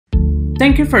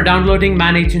Thank you for downloading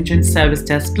Manage Engine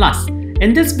ServiceDesk Plus.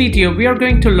 In this video, we are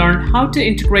going to learn how to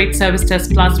integrate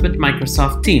ServiceDesk Plus with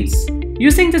Microsoft Teams.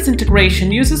 Using this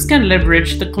integration, users can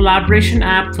leverage the collaboration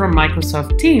app from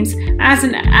Microsoft Teams as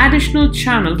an additional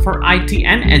channel for IT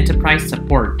and enterprise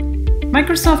support.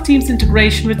 Microsoft Teams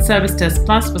integration with ServiceDesk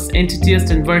Plus was introduced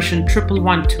in version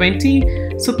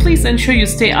 11120, so please ensure you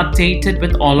stay updated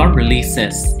with all our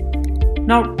releases.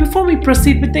 Now, before we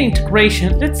proceed with the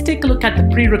integration, let's take a look at the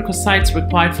prerequisites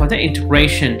required for the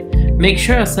integration. Make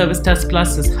sure your ServiceDesk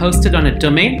Plus is hosted on a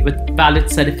domain with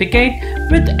valid certificate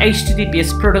with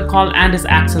HTTPS protocol and is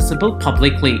accessible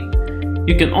publicly.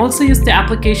 You can also use the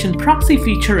application proxy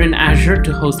feature in Azure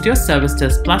to host your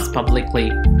ServiceDesk Plus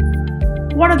publicly.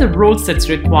 What are the roles that's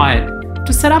required?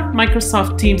 To set up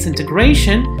Microsoft Teams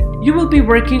integration, you will be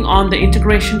working on the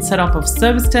integration setup of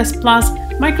ServiceDesk Plus,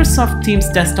 Microsoft Teams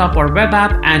desktop or web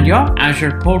app, and your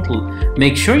Azure portal.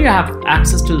 Make sure you have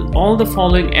access to all the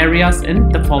following areas in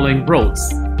the following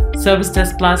roles: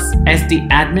 ServiceDesk Plus SD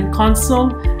Admin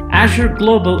Console, Azure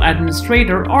Global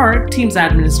Administrator or Teams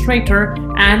Administrator,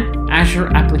 and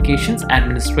Azure Applications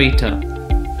Administrator.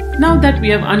 Now that we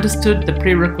have understood the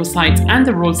prerequisites and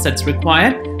the roles that's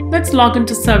required, let's log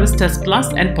into ServiceDesk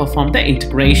Plus and perform the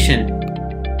integration.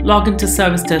 Log into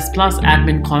ServiceDesk Plus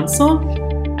Admin Console,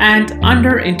 and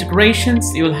under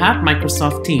Integrations, you will have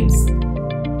Microsoft Teams.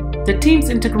 The Teams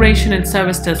integration in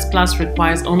ServiceDesk Plus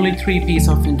requires only 3 pieces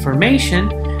of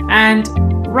information, and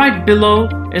right below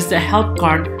is the help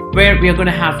card where we are going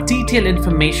to have detailed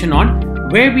information on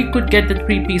where we could get the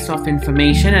 3 pieces of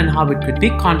information and how it could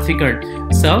be configured.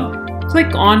 So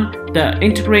click on the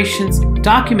integrations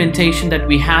documentation that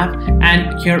we have,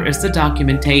 and here is the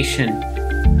documentation.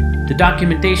 The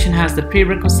documentation has the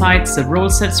prerequisites, the role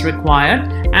sets required,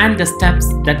 and the steps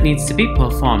that needs to be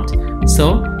performed.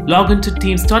 So log into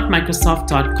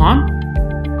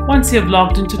teams.microsoft.com. Once you have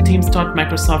logged into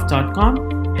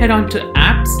teams.microsoft.com, head on to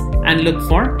Apps and look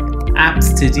for App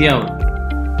Studio.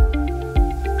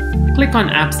 Click on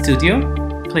App Studio,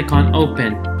 click on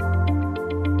Open.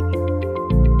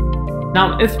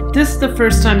 Now, if this is the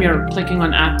first time you're clicking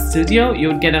on App Studio,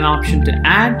 you'll get an option to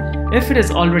add. If it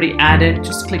is already added,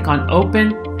 just click on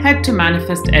Open, head to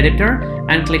Manifest Editor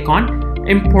and click on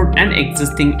Import an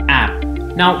existing app.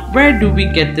 Now, where do we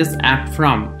get this app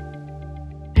from?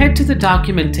 Head to the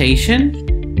documentation,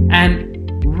 and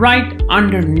right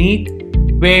underneath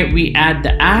where we add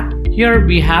the app, here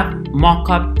we have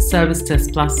Mockup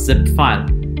ServiceDesk Plus zip file.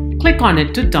 Click on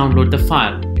it to download the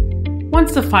file.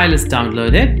 Once the file is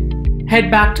downloaded, head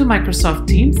back to Microsoft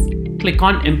Teams, click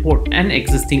on Import an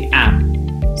existing app.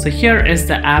 So here is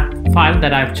the app file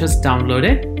that I've just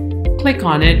downloaded. Click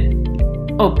on it,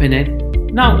 open it.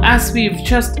 Now, as we've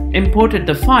just imported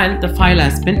the file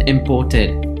has been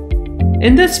imported.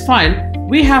 In this file,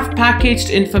 we have packaged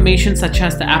information such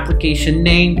as the application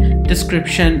name,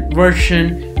 description,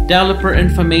 version, developer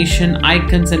information,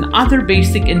 icons, and other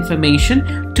basic information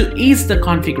to ease the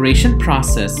configuration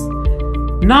process.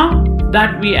 Now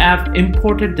that we have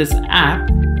imported this app,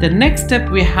 the next step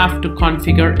we have to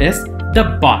configure is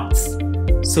the bots.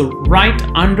 So right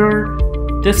under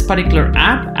this particular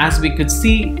app, as we could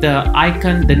see, the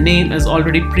icon, the name is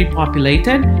already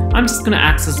pre-populated. I'm just going to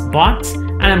access bots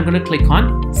and I'm going to click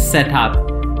on Setup.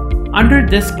 Under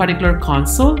this particular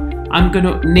console, I'm going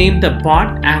to name the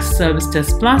bot as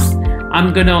ServiceDesk Plus.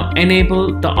 I'm going to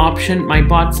enable the option my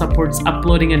bot supports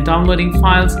uploading and downloading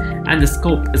files, and the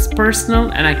scope is personal,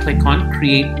 and I click on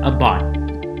Create a Bot.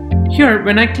 Here,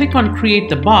 when I click on Create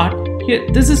the Bot, here,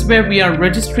 this is where we are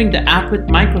registering the app with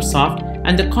Microsoft,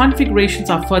 and the configurations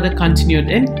are further continued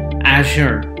in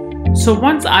Azure. So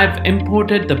once I've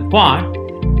imported the bot,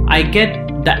 I get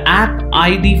the app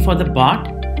ID for the bot,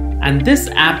 and this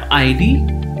app ID,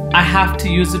 I have to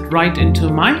use it right into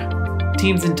my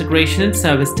Teams integration in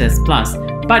ServiceDesk Plus.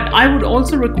 But I would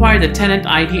also require the tenant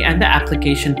ID and the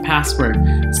application password.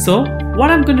 So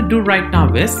what I'm going to do right now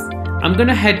is, I'm going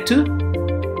to head to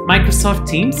Microsoft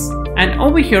Teams, and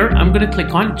over here, I'm going to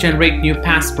click on Generate New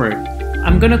Password.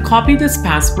 I'm going to copy this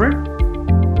password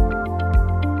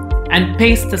and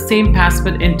paste the same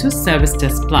password into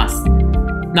ServiceDesk Plus.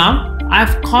 Now,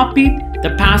 I've copied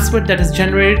the password that is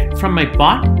generated from my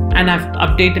bot, and I've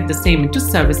updated the same into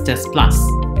ServiceDesk Plus.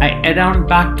 I head on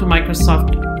back to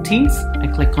Microsoft Teams, I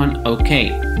click on OK.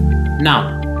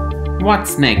 Now,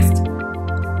 what's next?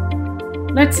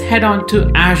 Let's head on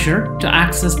to Azure to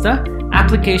access the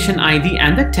application ID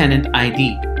and the tenant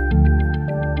ID.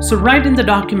 So right in the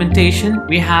documentation,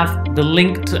 we have the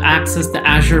link to access the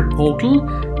Azure portal.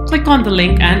 Click on the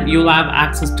link and you'll have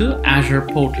access to Azure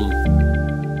portal.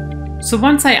 So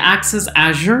once I access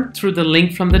Azure through the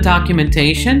link from the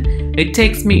documentation, it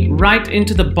takes me right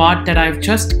into the bot that I've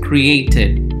just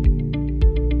created.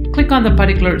 Click on the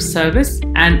particular service,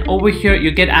 and over here you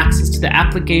get access to the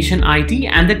application ID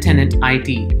and the tenant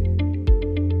ID.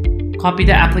 Copy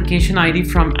the application ID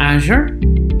from Azure,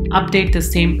 update the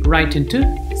same right into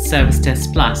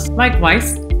ServiceDesk Plus.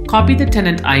 Likewise, copy the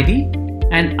tenant ID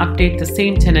and update the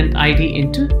same tenant ID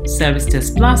into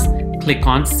ServiceDesk Plus. Click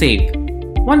on Save.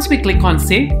 Once we click on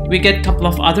Save, we get a couple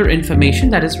of other information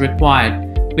that is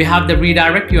required. We have the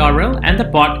redirect URL and the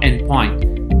bot endpoint.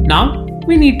 Now,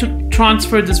 we need to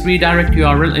transfer this redirect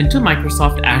URL into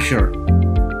Microsoft Azure.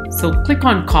 So click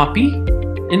on Copy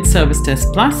in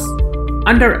ServiceDesk Plus.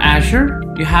 Under Azure,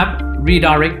 you have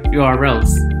redirect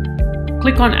URLs.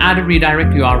 Click on Add a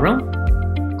redirect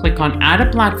URL. Click on Add a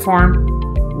platform,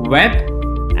 Web,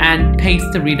 and paste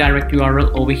the redirect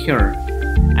URL over here.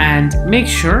 And make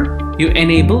sure you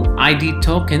enable ID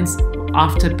tokens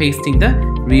after pasting the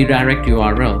redirect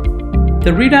URL.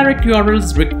 The redirect URL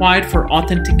is required for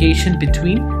authentication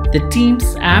between the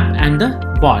Teams app and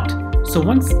the bot. So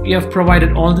once you have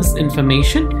provided all this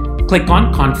information, click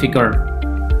on Configure.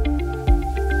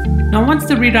 Now once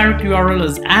the redirect URL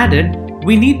is added,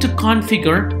 we need to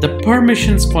configure the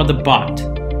permissions for the bot.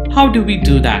 How do we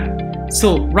do that?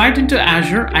 So right into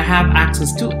Azure, I have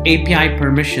access to API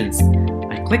permissions.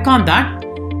 I click on that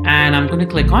and I'm going to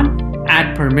click on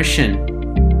Add Permission.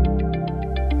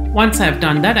 Once I've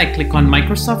done that, I click on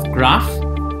Microsoft Graph.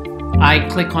 I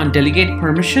click on Delegate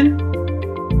Permission.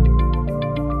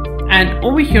 And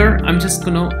over here, I'm just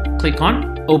going to click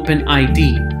on Open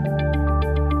ID.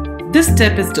 This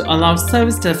step is to allow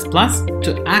ServiceDesk Plus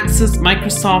to access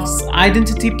Microsoft's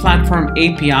Identity Platform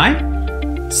API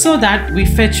so that we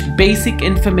fetch basic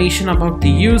information about the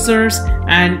users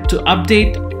and to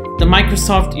update the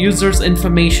Microsoft users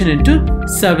information into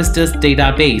ServiceDesk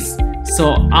database.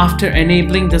 So after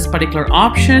enabling this particular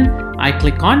option, I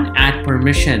click on Add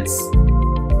Permissions.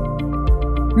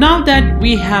 Now that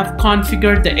we have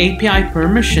configured the API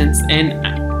permissions in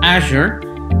Azure,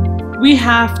 we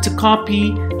have to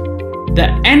copy the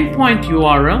endpoint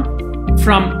URL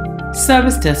from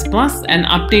ServiceDesk Plus and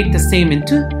update the same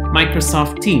into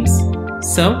Microsoft Teams.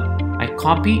 So I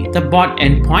copy the bot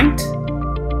endpoint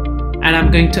and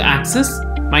I'm going to access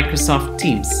Microsoft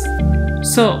Teams.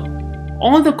 So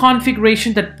all the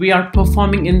configuration that we are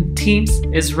performing in Teams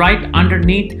is right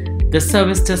underneath the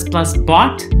ServiceDesk Plus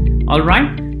bot.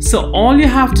 Alright, so all you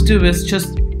have to do is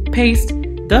just paste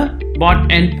the bot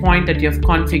endpoint that you have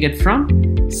configured from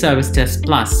ServiceDesk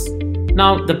Plus.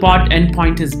 Now the bot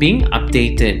endpoint is being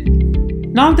updated.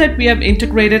 Now that we have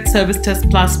integrated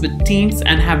ServiceDesk Plus with Teams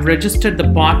and have registered the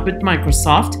bot with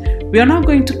Microsoft, we are now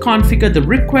going to configure the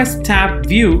Request tab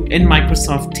view in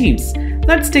Microsoft Teams.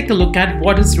 Let's take a look at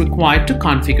what is required to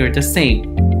configure the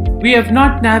same. We have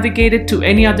not navigated to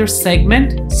any other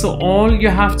segment, so all you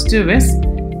have to do is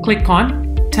click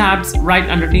on tabs right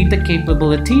underneath the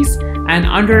capabilities, and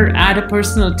under Add a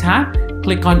Personal tab,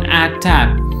 click on Add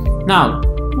tab. Now,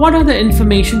 what are the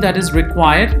information that is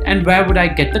required and where would I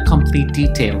get the complete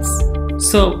details?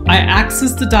 So I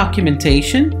access the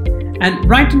documentation, and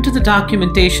right into the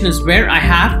documentation is where I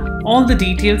have all the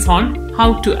details on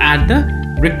how to add the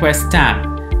Request tab.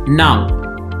 Now,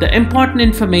 the important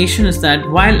information is that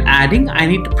while adding, I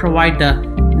need to provide the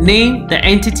name, the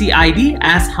entity ID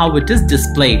as how it is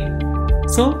displayed.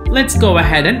 So let's go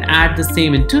ahead and add the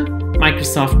same into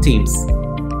Microsoft Teams.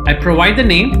 I provide the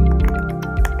name.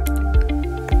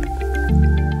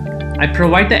 I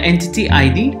provide the entity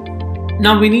ID.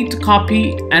 Now we need to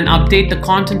copy and update the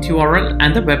content URL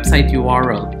and the website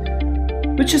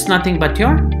URL, which is nothing but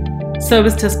your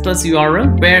ServiceDesk Plus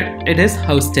URL where it is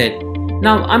hosted.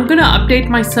 Now I'm going to update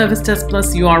my ServiceDesk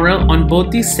Plus URL on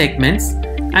both these segments,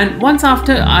 and once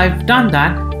after I've done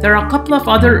that, there are a couple of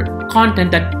other content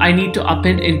that I need to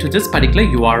append into this particular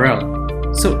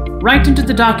URL. So right into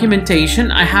the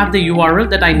documentation, I have the URL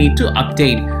that I need to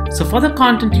update. So for the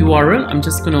content URL, I'm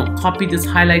just going to copy this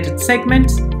highlighted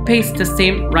segment, paste the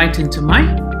same right into my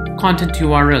content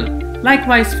URL.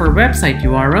 Likewise for website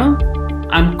URL,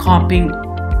 I'm copying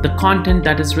the content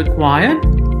that is required,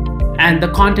 and the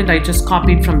content I just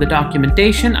copied from the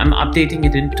documentation, I'm updating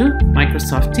it into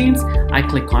Microsoft Teams. I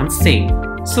click on Save.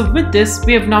 So with this,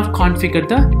 we have now configured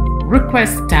the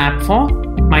Request tab for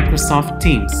Microsoft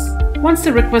Teams. Once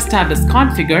the Request tab is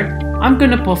configured, I'm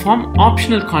going to perform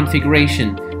optional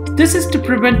configuration. This is to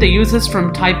prevent the users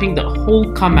from typing the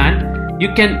whole command.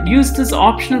 You can use this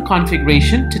optional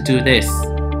configuration to do this.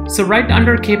 So right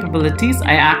under capabilities,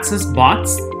 I access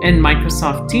bots in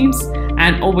Microsoft Teams,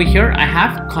 and over here I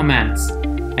have commands.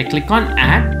 I click on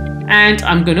add, and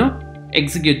I'm going to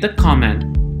execute the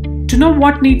command. To know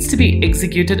what needs to be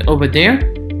executed over there,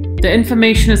 the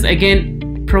information is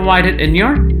again provided in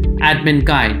your admin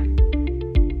guide.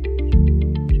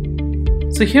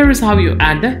 So here is how you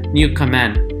add the new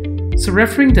command. So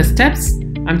referring the steps,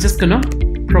 I'm just gonna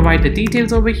provide the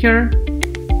details over here,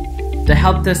 the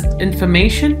help desk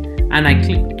information, and I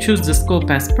choose the scope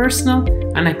as personal,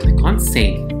 and I click on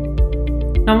save.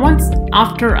 Now once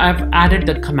after I've added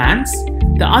the commands,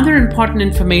 the other important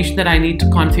information that I need to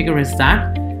configure is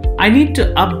that I need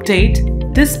to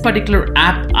update this particular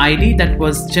app ID that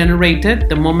was generated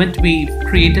the moment we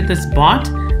created this bot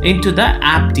into the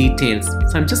app details.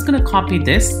 So I'm just going to copy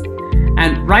this,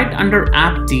 and right under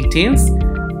app details,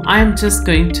 I'm just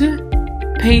going to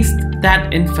paste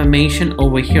that information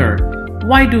over here.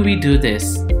 Why do we do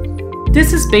this?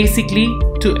 This is basically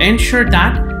to ensure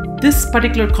that this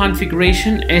particular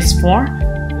configuration is for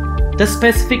the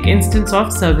specific instance of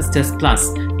ServiceDesk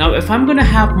Plus. Now, if I'm going to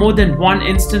have more than one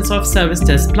instance of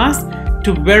ServiceDesk Plus,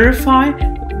 to verify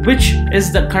which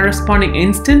is the corresponding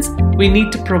instance, we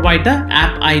need to provide the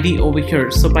app ID over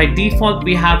here. So by default,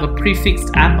 we have a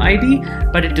prefixed app ID,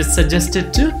 but it is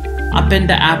suggested to append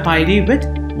the app ID with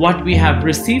what we have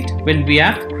received when we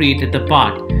have created the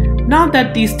bot. Now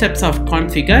that these steps are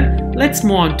configured, let's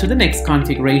move on to the next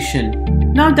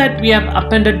configuration. Now that we have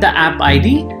appended the app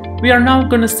ID, we are now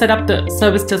going to set up the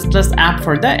ServiceDesk Plus app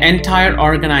for the entire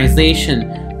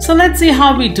organization. So let's see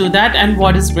how we do that and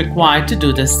what is required to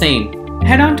do the same.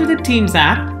 Head on to the Teams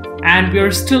app, and we are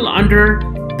still under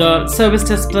the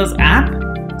ServiceDesk Plus app.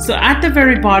 So at the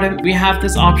very bottom, we have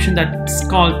this option that's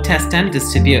called Test and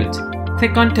Distribute.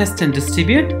 Click on Test and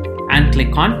Distribute and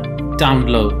click on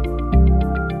Download.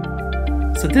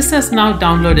 So this has now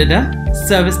downloaded a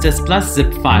ServiceDesk Plus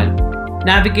zip file.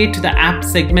 Navigate to the app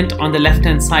segment on the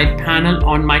left-hand side panel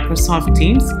on Microsoft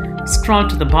Teams. Scroll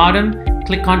to the bottom,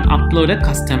 click on Upload a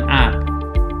custom app.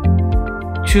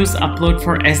 Choose Upload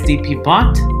for SDP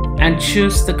bot and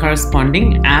choose the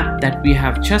corresponding app that we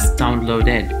have just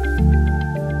downloaded.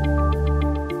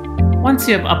 Once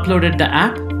you have uploaded the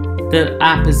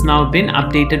app has now been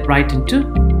updated right into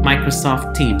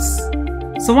Microsoft Teams.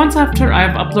 So once after I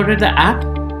have uploaded the app,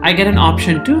 I get an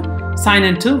option to sign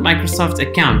into Microsoft's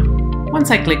account. Once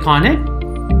I click on it,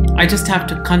 I just have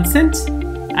to consent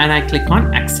and I click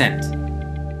on Accept.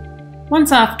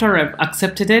 Once after I've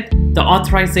accepted it, the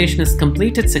authorization is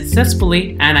completed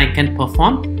successfully and I can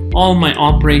perform all my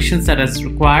operations that is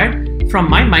required from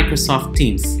my Microsoft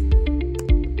Teams.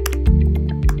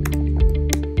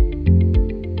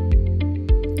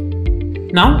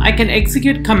 Now I can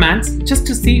execute commands just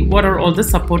to see what are all the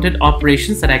supported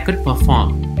operations that I could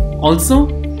perform. Also,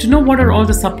 to know what are all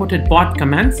the supported bot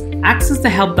commands, access the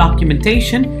help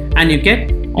documentation and you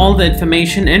get all the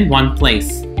information in one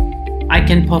place. I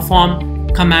can perform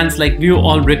commands like view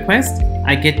all requests.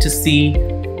 I get to see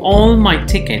all my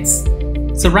tickets.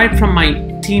 So right from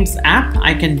my Teams app,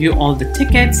 I can view all the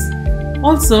tickets.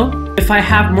 Also, if I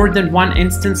have more than one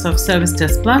instance of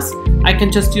ServiceDesk Plus, I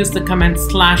can just use the command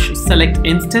 /select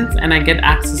instance and I get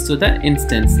access to the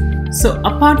instance. So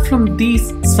apart from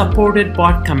these supported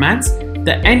bot commands,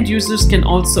 the end users can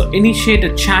also initiate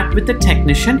a chat with the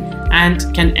technician and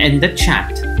can end the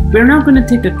chat. We're now going to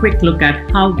take a quick look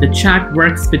at how the chat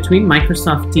works between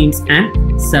Microsoft Teams and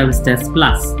ServiceDesk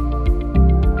Plus.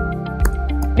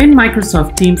 In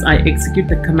Microsoft Teams, I execute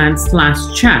the command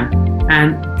 /chat,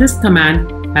 and this command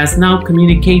has now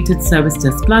communicated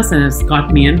ServiceDesk Plus and has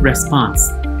got me a response.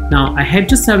 Now I head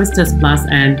to ServiceDesk Plus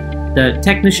and the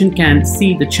technician can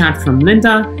see the chat from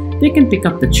Linda. They can pick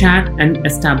up the chat and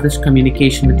establish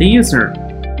communication with the user.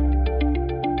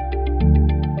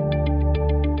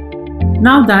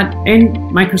 Now that in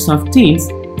Microsoft Teams,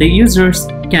 the users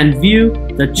can view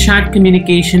the chat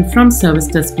communication from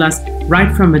ServiceDesk Plus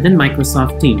right from within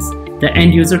Microsoft Teams. The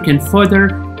end user can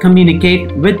further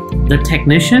communicate with the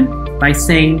technician by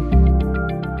saying,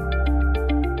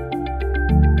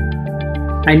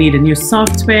 I need a new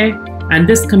software, and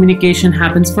this communication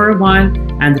happens for a while,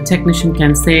 and the technician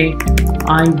can say,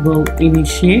 I will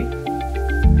initiate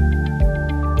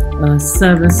a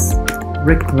service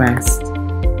request.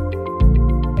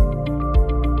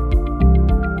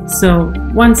 So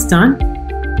once done,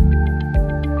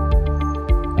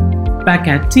 back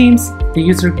at Teams, the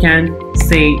user can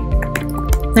say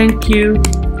thank you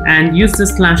and use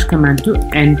the / command to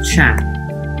end chat.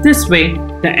 This way,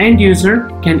 the end user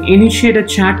can initiate a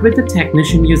chat with the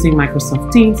technician using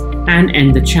Microsoft Teams and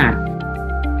end the chat.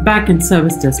 Back in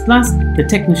ServiceDesk Plus, the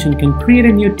technician can create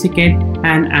a new ticket,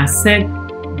 and as said,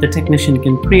 the technician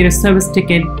can create a service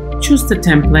ticket, choose the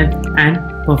template, and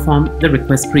perform the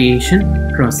request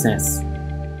creation process.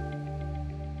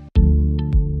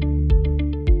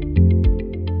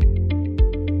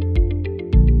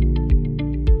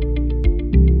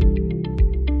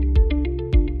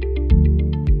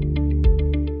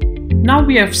 now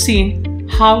we have seen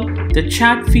how the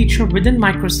chat feature within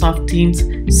Microsoft Teams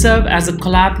serve as a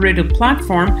collaborative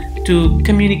platform to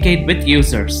communicate with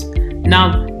users.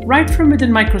 Now, right from within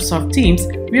Microsoft Teams,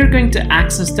 we are going to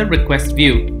access the request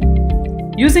view.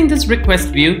 Using this request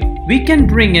view, we can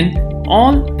bring in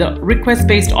all the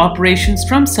request-based operations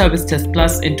from ServiceDesk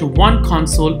Plus into one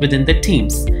console within the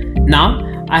Teams.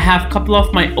 Now, I have a couple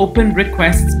of my open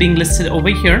requests being listed over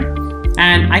here,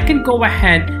 and I can go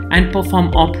ahead and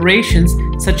perform operations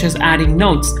such as adding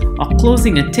notes or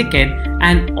closing a ticket,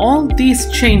 and all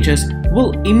these changes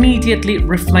will immediately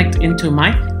reflect into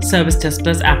my ServiceDesk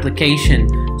Plus application.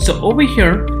 So over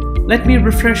here, let me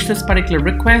refresh this particular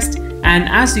request, and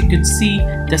as you could see,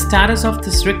 the status of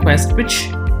this request, which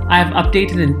I have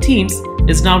updated in Teams,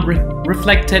 is now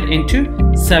reflected into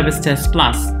ServiceDesk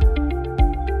Plus.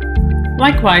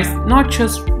 Likewise, not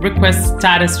just request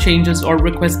status changes or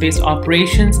request-based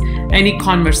operations, any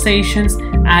conversations,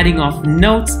 adding of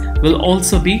notes will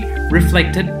also be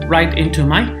reflected right into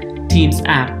my Teams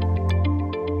app.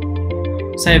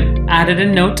 So I've added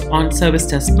a note on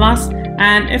ServiceDesk Plus,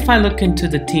 and if I look into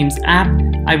the Teams app,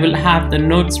 I will have the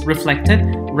notes reflected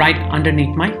right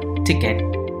underneath my ticket.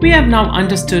 We have now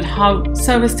understood how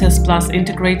ServiceDesk Plus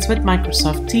integrates with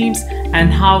Microsoft Teams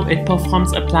and how it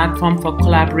performs a platform for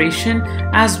collaboration,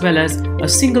 as well as a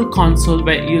single console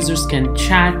where users can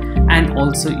chat and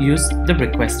also use the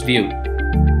request view.